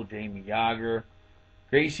Apple, Jamie Yager.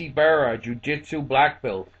 Gracie Barra, Jiu-Jitsu black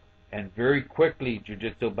belt, and very quickly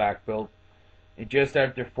Jiu-Jitsu black belt, and just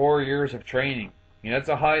after 4 years of training. That's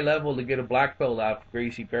a high level to get a black belt out of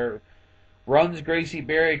Gracie Barra. Runs Gracie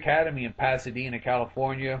Barra Academy in Pasadena,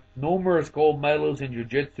 California. Numerous gold medals in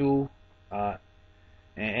Jiu-Jitsu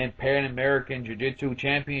and Pan American Jiu-Jitsu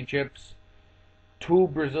championships. 2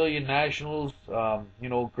 Brazilian nationals,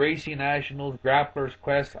 Gracie Nationals, Grapplers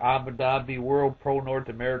Quest, Abu Dhabi, World Pro North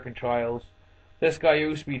American Trials. This guy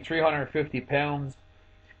used to be 350 pounds.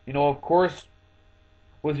 Of course,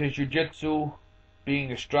 with his jiu-jitsu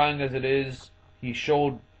being as strong as it is, he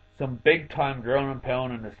showed some big-time ground and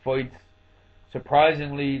pound in his fights.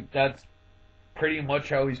 Surprisingly, that's pretty much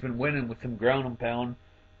how he's been winning, with some ground and pound.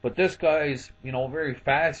 But this guy is, very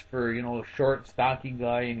fast for, a short, stocky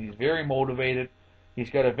guy, and he's very motivated. He's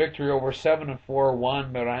got a victory over 7-4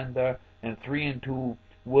 Juan Miranda and 3-2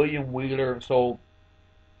 William Wheeler. So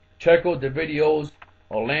check out the videos.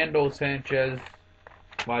 Orlando Sanchez.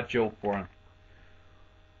 Watch out for him.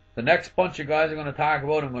 The next bunch of guys I'm going to talk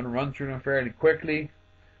about, I'm going to run through them fairly quickly.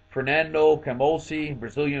 Fernando Camosi,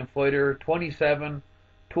 Brazilian fighter, 27,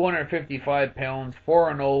 255 pounds,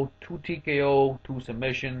 4-0, 2 TKO, 2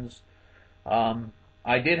 submissions.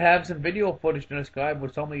 I did have some video footage of this guy,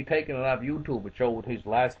 but somebody taken it off YouTube. It showed his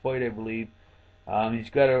last fight, I believe. He's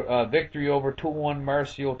got a victory over 2-1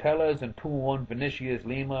 Marcio Tellez and 2-1 Vinicius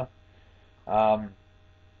Lima.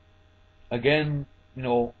 Again,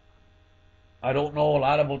 I don't know a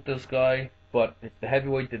lot about this guy, but it's the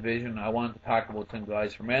heavyweight division. I wanted to talk about some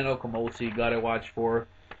guys. Fernando Camosi, got to watch for.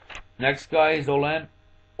 Next guy is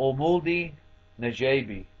Omuldi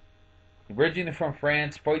Najabi. Originally from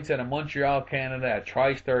France, fights out of Montreal, Canada, at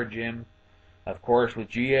TriStar Gym. Of course, with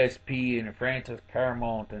GSP and Francis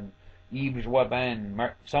Carmont and Yves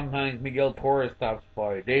Wabin. Sometimes Miguel Torres stops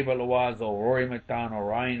by. David Loiseau, Rory McDonald,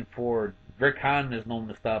 Ryan Ford. Rick Hahn is known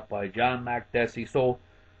to stop by. John McDessie. So,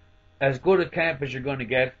 as good a camp as you're going to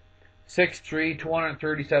get. 6'3",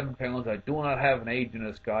 237 pounds. I do not have an age in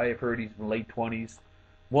this guy. I've heard he's in the late 20s.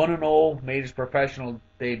 1-0, made his professional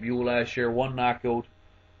debut last year. 1 knockout.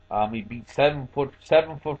 He beat 7'4"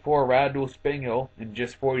 Radu Spingo in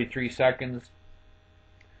just 43 seconds.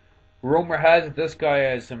 Rumor has it this guy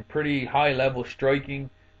has some pretty high level striking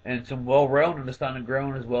and some well-roundedness on the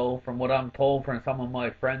ground as well, from what I'm told from some of my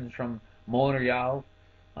friends from Montreal.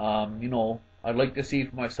 I'd like to see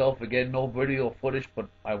for myself again, no video footage, but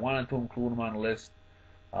I wanted to include him on the list.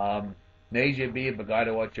 Najabi, a guy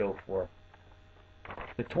to watch out for.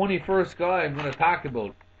 The 21st guy I'm going to talk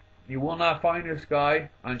about. You will not find this guy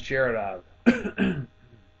on Sherdog.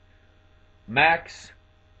 Max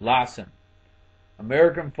Lossen.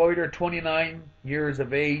 American fighter, 29 years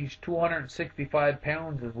of age, 265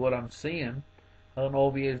 pounds is what I'm seeing. I don't know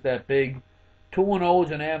if he is that big. 2-0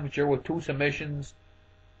 as an amateur with 2 submissions.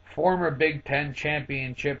 Former Big Ten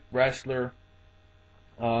championship wrestler.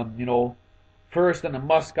 First in the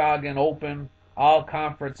Muskegon Open, all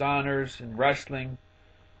conference honors in wrestling.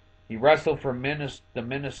 He wrestled for the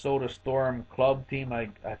Minnesota Storm club team, I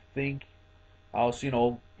think.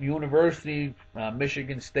 Also, University,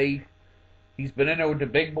 Michigan State. He's been in there with the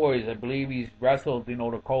big boys. I believe he's wrestled, the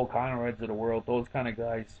Cole Conrads of the world, those kind of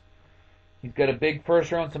guys. He's got a big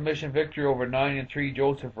first-round submission victory over 9-3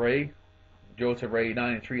 Yousef Ray. Yousef Ray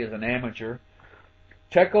 9-3 as an amateur.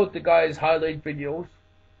 Check out the guy's highlight videos.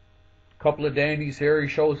 Couple of dandies here. He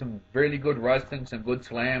shows some really good wrestling, some good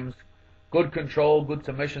slams, good control, good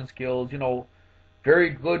submission skills.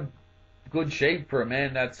 Very good shape for a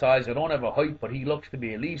man that size. I don't have a height, but he looks to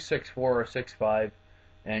be at least 6'4" or 6'5",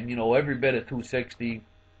 and every bit of 260.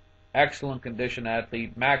 Excellent condition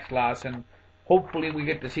athlete. Max Lossen. Hopefully we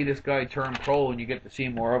get to see this guy turn pro and you get to see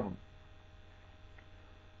more of him.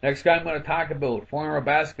 Next guy I'm going to talk about, former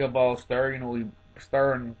basketball star. He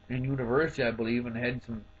started in university, I believe, and had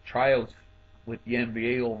some tryouts with the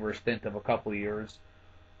NBA over a stint of a couple of years.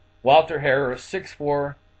 Walter Harris,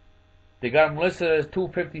 6'4". They got him listed as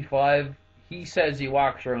 255. He says he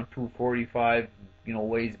walks around 245.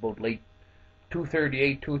 Weighs about late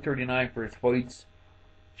 238, 239 for his fights.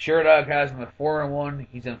 Sherdog has him at 4-1.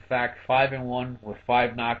 He's in fact 5-1 with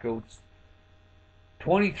 5 knockouts.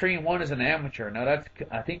 23-1 as an amateur. Now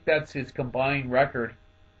I think that's his combined record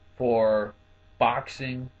for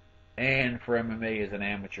boxing and for MMA as an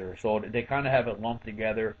amateur. So they kind of have it lumped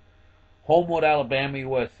together. Homewood, Alabama,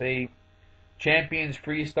 USA. Champions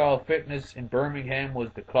Freestyle Fitness in Birmingham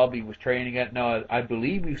was the club he was training at. Now, I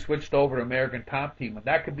believe we've switched over to American Top Team, and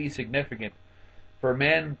that could be significant. For a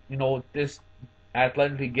man, this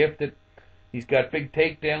athletically gifted, he's got big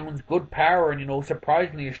takedowns, good power, and,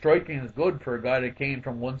 surprisingly, his striking is good for a guy that came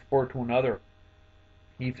from one sport to another.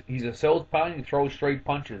 He's a southpaw, and he throws straight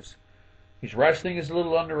punches. His wrestling is a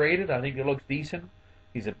little underrated. I think it looks decent.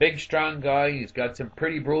 He's a big, strong guy. He's got some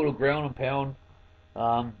pretty brutal ground and pound.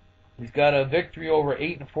 He's got a victory over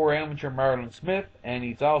 8-4 amateur Marlon Smith, and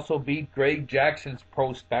he's also beat Greg Jackson's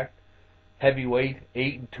prospect, heavyweight,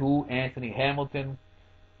 8-2 Anthony Hamilton.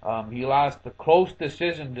 He lost a close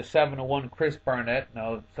decision to 7-1 Chris Barnett.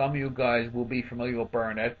 Now, some of you guys will be familiar with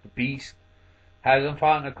Barnett, the Beast. Hasn't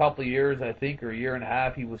fought in a couple of years, I think, or a year and a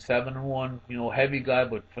half. He was 7-1, heavy guy,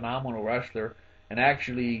 but phenomenal wrestler. And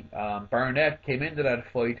actually, Barnett came into that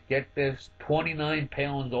fight, get this, 29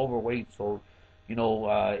 pounds overweight. So,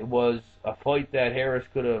 it was a fight that Harris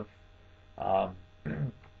could have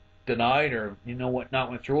denied or, not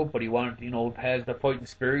went through it, but he wanted, has the fighting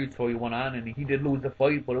spirit, so he went on, and he did lose the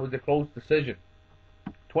fight, but it was a close decision.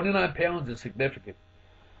 29 pounds is significant.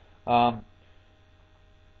 I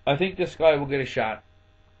think this guy will get a shot.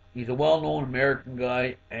 He's a well-known American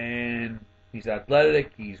guy, and he's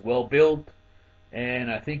athletic, he's well-built,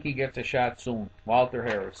 and I think he gets a shot soon. Walter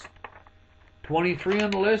Harris. 23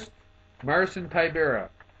 on the list, Marcin Tybura.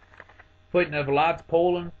 Fighting in Volkan,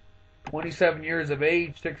 Poland. 27 years of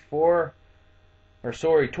age,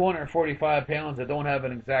 245 pounds. I don't have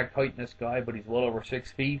an exact height in this guy, but he's well over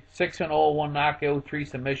 6 feet. 6-0, 1 knockout, 3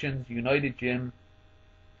 submissions, United Gym.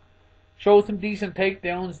 Shows some decent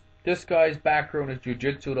takedowns. This guy's background is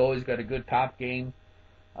jiu-jitsu, though. He's got a good top game.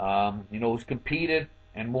 He's competed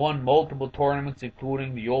and won multiple tournaments,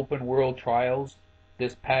 including the Open World Trials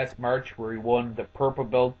this past March, where he won the Purple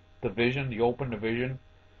Belt division, the Open division.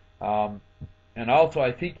 And also,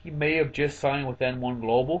 I think he may have just signed with N1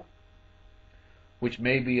 Global, which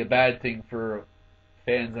may be a bad thing for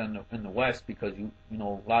fans in the West, because a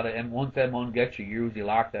lot of once M1 gets you, you're usually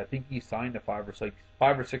locked. I think he signed a 5 or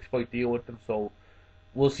 6 fight deal with them, so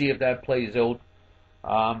we'll see if that plays out.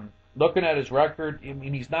 Looking at his record, I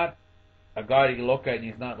mean, he's not a guy that you look at and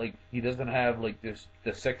he's not like, he doesn't have like the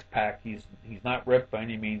 6-pack. He's not ripped by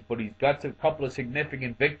any means, but he's got a couple of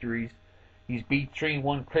significant victories. He's beat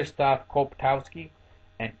 3-1 Krzysztof Koptowski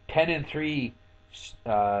and 10-3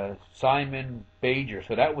 Simon Bajer.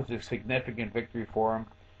 So that was a significant victory for him.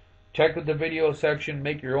 Check out the video section.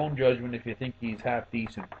 Make your own judgment if you think he's half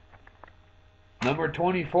decent. Number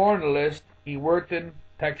 24 on the list, Ewerton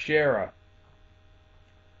Texiera.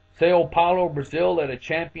 Sao Paulo, Brazil, led a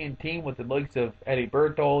champion team with the likes of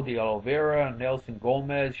Heriberto de Oliveira, Nelson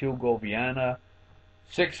Gomez, Hugo Viana.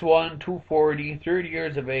 6'1", 240, 30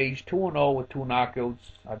 years of age, 2-0 with 2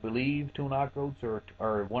 knockouts, I believe, 2 knockouts or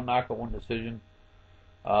 1 knockout, 1 decision.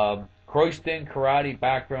 Croyston karate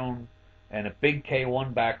background and a big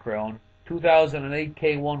K1 background. 2008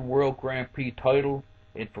 K1 World Grand Prix title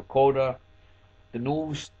in Fukuoka. The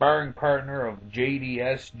new sparring partner of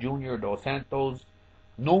JDS Junior Dos Santos.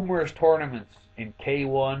 Numerous tournaments in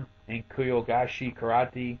K1 and Kyogashi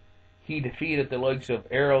Karate. He defeated the likes of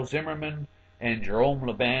Errol Zimmerman and Jerome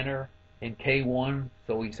LeBanner in K1,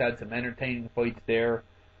 so he's had some entertaining fights there.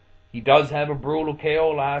 He does have a brutal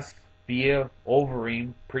KO last via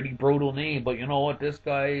Overeem. Pretty brutal knee, but you know what? This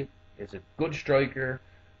guy is a good striker,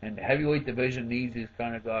 and the heavyweight division needs these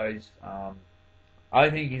kind of guys. I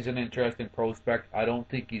think he's an interesting prospect. I don't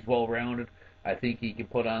think he's well rounded. I think he can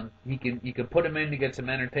put on. You can put him in to get some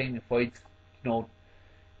entertaining fights. You know,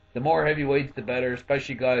 the more heavyweights, the better.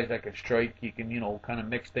 Especially guys that can strike. You can kind of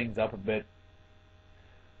mix things up a bit.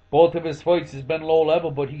 Both of his fights has been low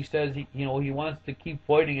level, but he says he wants to keep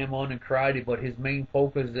fighting him on in karate, but his main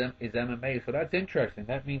focus is MMA. So that's interesting.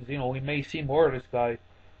 That means we may see more of this guy.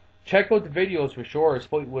 Check out the videos for sure. His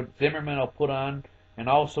fight with Zimmerman I'll put on, and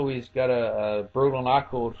also he's got a brutal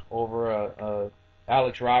knockout over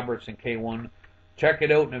Alex Roberts in K1. Check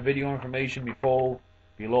it out in the video information below.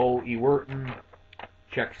 Ewerton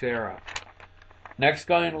Texiera. Next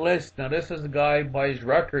guy on the list. Now this is a guy by his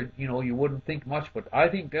record, you wouldn't think much, but I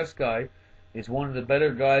think this guy is one of the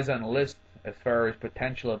better guys on the list as far as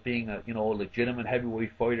potential of being a legitimate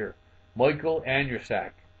heavyweight fighter. MICHAL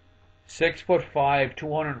ANDRYSZAK, 6'5",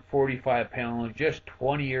 245 pounds, just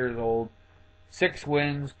 20 years old, 6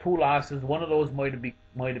 wins, 2 losses. One of those might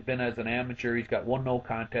have been as an amateur. He's got 1 no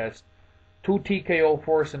contest, 2 TKO,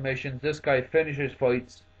 4 submissions. This guy finishes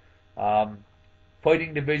fights.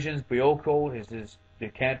 Fighting divisions, Bioko is the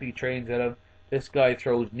camp he trains out of. This guy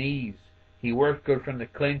throws knees. He works good from the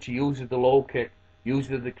clinch. He uses the low kick,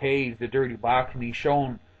 uses the cage, the dirty box, and he's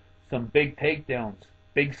shown some big takedowns,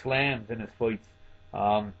 big slams in his fights.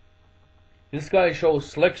 This guy shows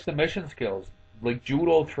slick submission skills, like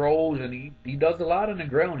judo throws, and he does a lot on the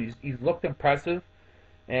ground. He's looked impressive,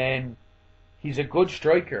 and he's a good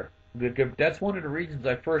striker. That's one of the reasons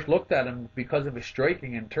I first looked at him, because of his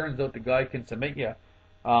striking, and turns out the guy can submit you.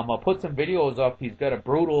 I'll put some videos up. He's got a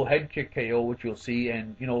brutal head kick KO, which you'll see,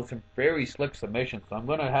 and some very slick submissions. So I'm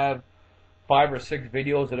going to have 5 or 6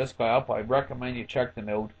 videos of this guy up. I recommend you check them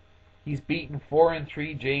out. He's beaten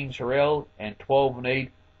 4-3 James Harrell and 12-8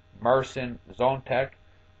 Marcin Tybura.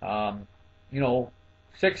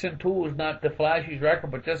 6-2 is not the flashiest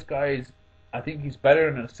record, but this guy I think he's better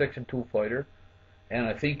than a 6-2 fighter. And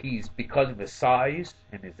I think he's, because of his size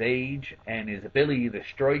and his age and his ability to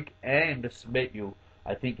strike and to submit you,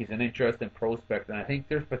 I think he's an interesting prospect. And I think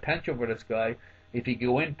there's potential for this guy. If he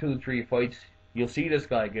go in 2-3 fights, you'll see this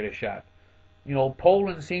guy get a shot.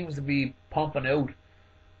 Poland seems to be pumping out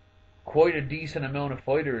quite a decent amount of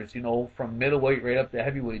fighters, from middleweight right up to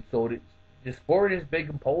heavyweight. So the sport is big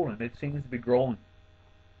in Poland. It seems to be growing.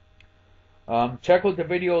 Check out the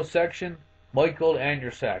video section. MICHAL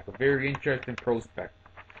ANDRYSZAK, a very interesting prospect.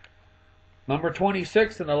 Number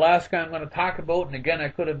 26, and the last guy I'm going to talk about, and again I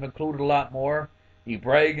could have included a lot more,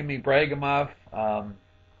 Ibragim Ibraminov, 6'1",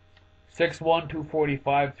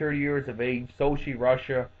 245, 30 years of age, Sochi,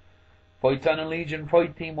 Russia. Fights on the Legion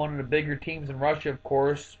fight team, one of the bigger teams in Russia, of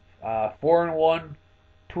course. 4-1,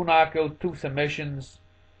 2 knockouts, 2 submissions.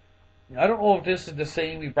 I don't know if this is the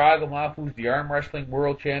same Ibragimov who's the arm wrestling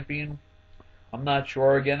world champion. I'm not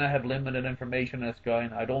sure. Again, I have limited information on this guy,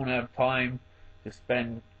 and I don't have time to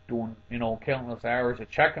spend doing, countless hours of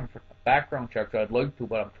checking for background checks. I'd like to,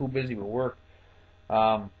 but I'm too busy with work.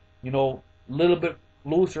 A little bit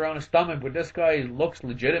loose around his stomach, but this guy looks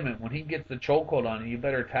legitimate. When he gets the chokehold on you,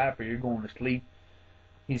 better tap or you're going to sleep.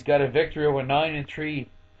 He's got a victory over 9-3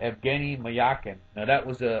 Evgeny Mayakin. Now, that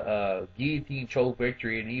was a guillotine choke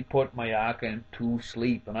victory, and he put Mayakin to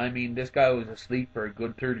sleep. And I mean, this guy was asleep for a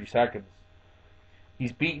good 30 seconds.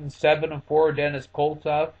 He's beaten 7-4 Deniss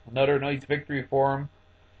Smoldarev, another nice victory for him.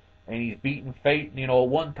 And he's beaten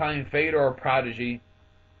one-time Fedor prodigy,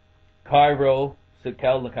 Kirill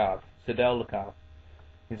Sedelnikov.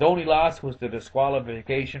 His only loss was the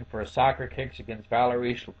disqualification for soccer kicks against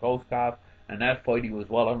Valery Shlukovskov, and that fight he was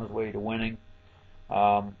well on his way to winning.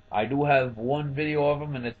 I do have one video of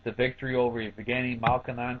him, and it's the victory over Evgeny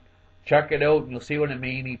Malkanan. Check it out, and you'll see what I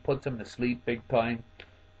mean. He puts him to sleep big time.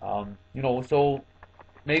 So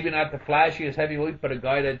maybe not the flashiest heavyweight, but a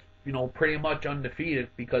guy that's pretty much undefeated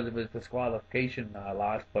because of his disqualification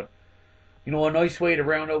loss. But a nice way to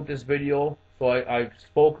round out this video. So I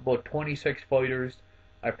spoke about 26 fighters.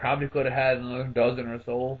 I probably could have had another dozen or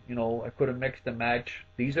so. I could have mixed and matched.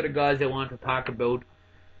 These are the guys I want to talk about.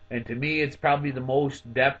 And to me, it's probably the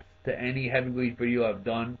most depth to any heavyweight video I've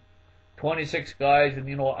done. 26 guys,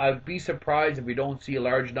 and I'd be surprised if we don't see a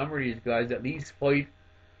large number of these guys at least fight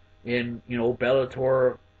in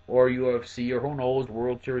Bellator or UFC or who knows,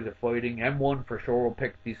 World Series of Fighting. M1 for sure will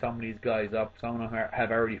pick some of these guys up. Some of them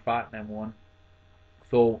have already fought in M1.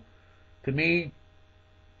 So to me,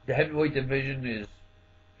 the heavyweight division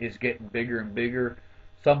is getting bigger and bigger.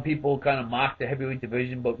 some people kind of mock the heavyweight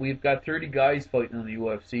division, but we've got 30 guys fighting in the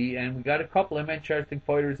UFC, and we got a couple of interesting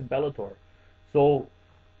fighters in Bellator. So,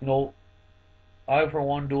 you know, I for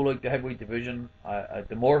one do like the heavyweight division.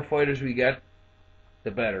 The more fighters we get,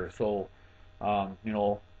 the better. So, you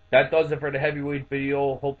know, that does it for the heavyweight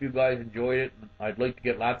video. Hope you guys enjoyed it. I'd like to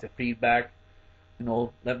get lots of feedback. You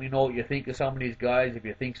know, let me know what you think of some of these guys, if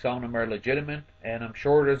you think some of them are legitimate, and I'm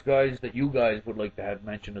sure there's guys that you guys would like to have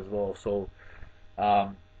mentioned as well. So,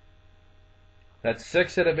 that's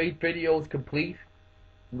 6 out of 8 videos complete.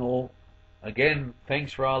 You know, again,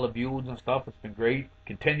 thanks for all the views and stuff. It's been great.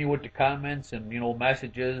 Continue with the comments and, you know,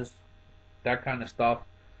 messages, that kind of stuff.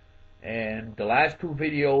 And the last 2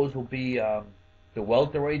 videos will be the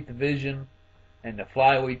welterweight division and the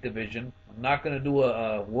flyweight division. I'm not going to do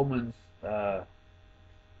a woman's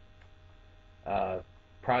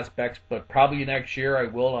prospects, but probably next year I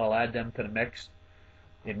will. I'll add them to the mix.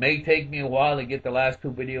 It may take me a while to get the last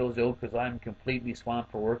 2 videos out because I'm completely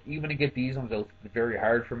swamped for work. Even to get these ones out, it's very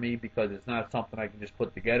hard for me because it's not something I can just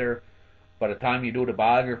put together. By the time you do the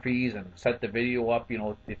biographies and set the video up, you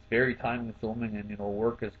know, it's very time consuming, and, you know,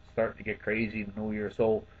 work is starting to get crazy in the new year.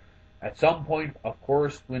 So at some point, of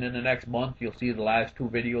course, within the next month, you'll see the last 2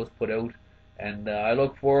 videos put out. And I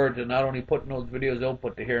look forward to not only putting those videos out,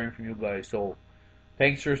 but to hearing from you guys. So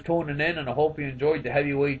thanks for tuning in, and I hope you enjoyed the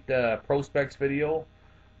heavyweight prospects video.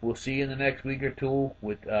 We'll see you in the next week or two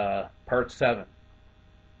with part 7.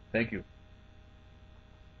 Thank you.